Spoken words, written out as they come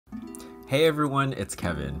Hey everyone, it's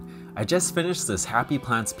Kevin. I just finished this Happy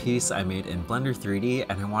Plants piece I made in Blender 3D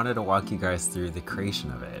and I wanted to walk you guys through the creation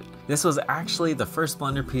of it. This was actually the first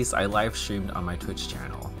Blender piece I live streamed on my Twitch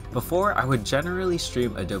channel. Before, I would generally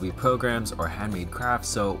stream Adobe programs or handmade crafts,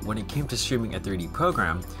 so when it came to streaming a 3D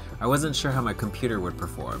program, I wasn't sure how my computer would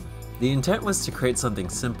perform. The intent was to create something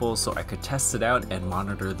simple so I could test it out and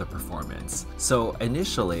monitor the performance. So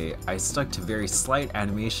initially, I stuck to very slight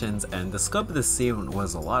animations and the scope of the scene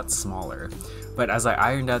was a lot smaller. But as I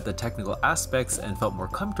ironed out the technical aspects and felt more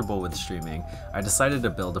comfortable with streaming, I decided to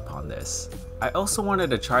build upon this. I also wanted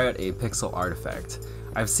to try out a pixel art effect.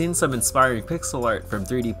 I've seen some inspiring pixel art from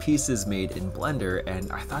 3D pieces made in Blender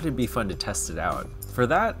and I thought it'd be fun to test it out. For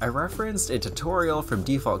that, I referenced a tutorial from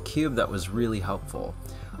Default Cube that was really helpful.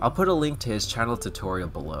 I'll put a link to his channel tutorial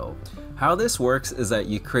below. How this works is that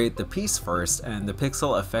you create the piece first and the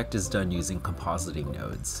pixel effect is done using compositing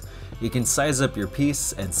nodes. You can size up your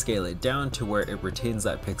piece and scale it down to where it retains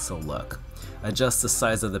that pixel look. Adjust the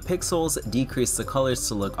size of the pixels, decrease the colors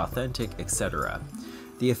to look authentic, etc.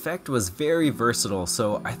 The effect was very versatile,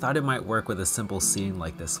 so I thought it might work with a simple scene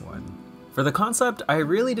like this one. For the concept, I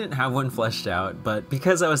really didn't have one fleshed out, but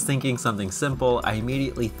because I was thinking something simple, I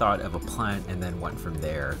immediately thought of a plant and then went from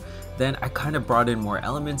there. Then I kind of brought in more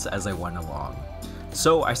elements as I went along.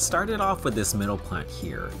 So I started off with this middle plant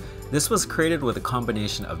here. This was created with a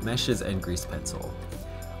combination of meshes and grease pencil.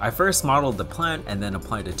 I first modeled the plant and then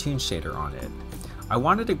applied a toon shader on it. I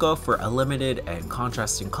wanted to go for a limited and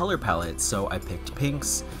contrasting color palette, so I picked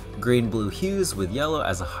pinks, green-blue hues with yellow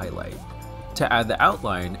as a highlight. To add the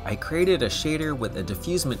outline, I created a shader with a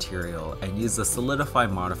diffuse material and used the solidify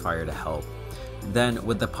modifier to help. Then,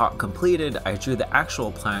 with the pot completed, I drew the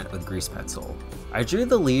actual plant with grease pencil. I drew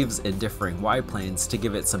the leaves in differing Y planes to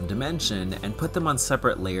give it some dimension and put them on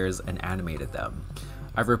separate layers and animated them.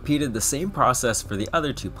 I've repeated the same process for the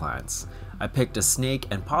other two plants. I picked a snake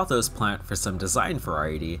and pothos plant for some design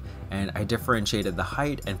variety, and I differentiated the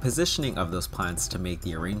height and positioning of those plants to make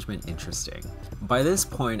the arrangement interesting. By this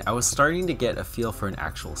point, I was starting to get a feel for an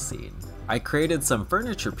actual scene. I created some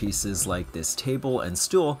furniture pieces like this table and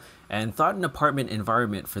stool, and thought an apartment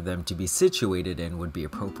environment for them to be situated in would be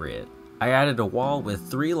appropriate. I added a wall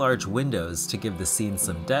with 3 large windows to give the scene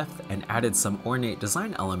some depth and added some ornate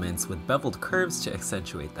design elements with beveled curves to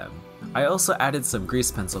accentuate them. I also added some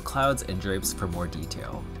grease pencil clouds and drapes for more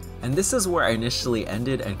detail. And this is where I initially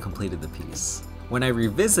ended and completed the piece. When I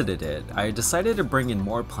revisited it, I decided to bring in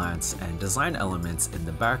more plants and design elements in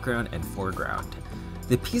the background and foreground.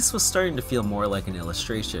 The piece was starting to feel more like an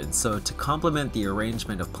illustration, so to complement the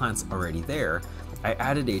arrangement of plants already there, I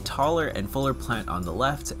added a taller and fuller plant on the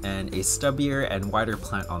left and a stubbier and wider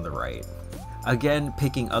plant on the right. Again,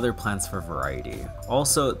 picking other plants for variety.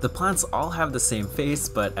 Also, the plants all have the same face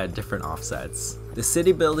but at different offsets. The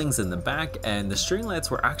city buildings in the back and the string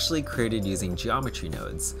lights were actually created using geometry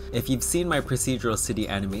nodes. If you've seen my procedural city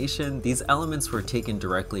animation, these elements were taken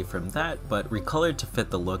directly from that but recolored to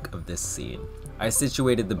fit the look of this scene. I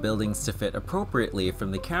situated the buildings to fit appropriately from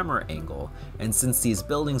the camera angle, and since these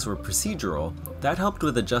buildings were procedural, that helped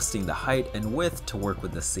with adjusting the height and width to work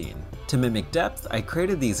with the scene. To mimic depth, I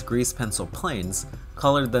created these grease pencil planes,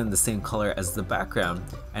 colored them the same color as the background,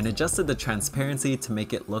 and adjusted the transparency to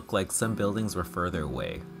make it look like some buildings were further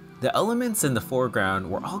away. The elements in the foreground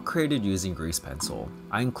were all created using grease pencil.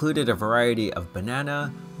 I included a variety of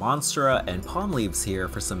banana, monstera, and palm leaves here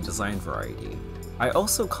for some design variety. I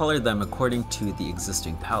also colored them according to the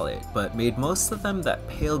existing palette, but made most of them that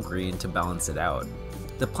pale green to balance it out.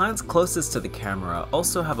 The plants closest to the camera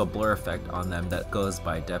also have a blur effect on them that goes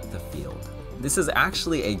by depth of field. This is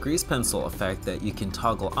actually a grease pencil effect that you can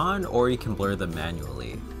toggle on or you can blur them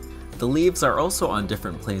manually. The leaves are also on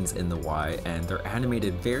different planes in the Y and they're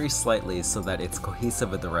animated very slightly so that it's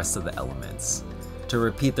cohesive with the rest of the elements. To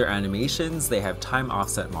repeat their animations, they have time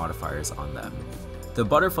offset modifiers on them. The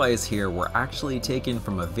butterflies here were actually taken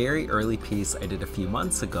from a very early piece I did a few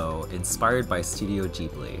months ago inspired by Studio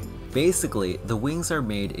Ghibli. Basically, the wings are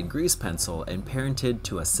made in grease pencil and parented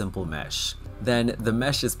to a simple mesh. Then the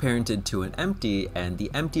mesh is parented to an empty and the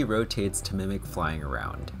empty rotates to mimic flying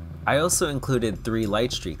around. I also included 3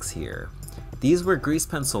 light streaks here. These were grease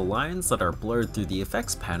pencil lines that are blurred through the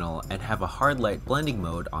effects panel and have a hard light blending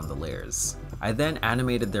mode on the layers. I then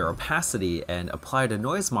animated their opacity and applied a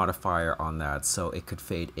noise modifier on that so it could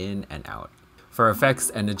fade in and out. For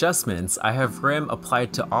effects and adjustments, I have rim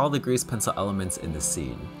applied to all the grease pencil elements in the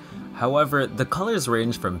scene. However, the colors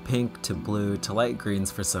range from pink to blue to light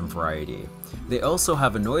greens for some variety. They also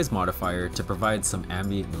have a noise modifier to provide some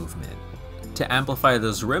ambient movement. To amplify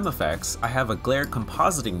those rim effects, I have a glare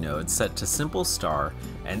compositing node set to simple star,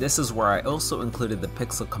 and this is where I also included the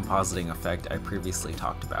pixel compositing effect I previously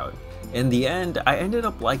talked about. In the end, I ended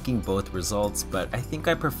up liking both results, but I think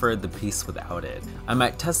I preferred the piece without it. I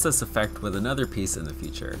might test this effect with another piece in the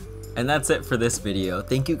future. And that's it for this video.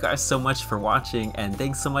 Thank you guys so much for watching, and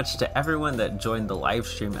thanks so much to everyone that joined the live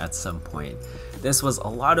stream at some point. This was a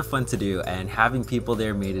lot of fun to do, and having people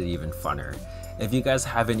there made it even funner. If you guys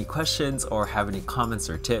have any questions or have any comments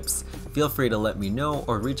or tips, feel free to let me know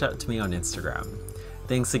or reach out to me on Instagram.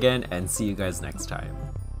 Thanks again, and see you guys next time.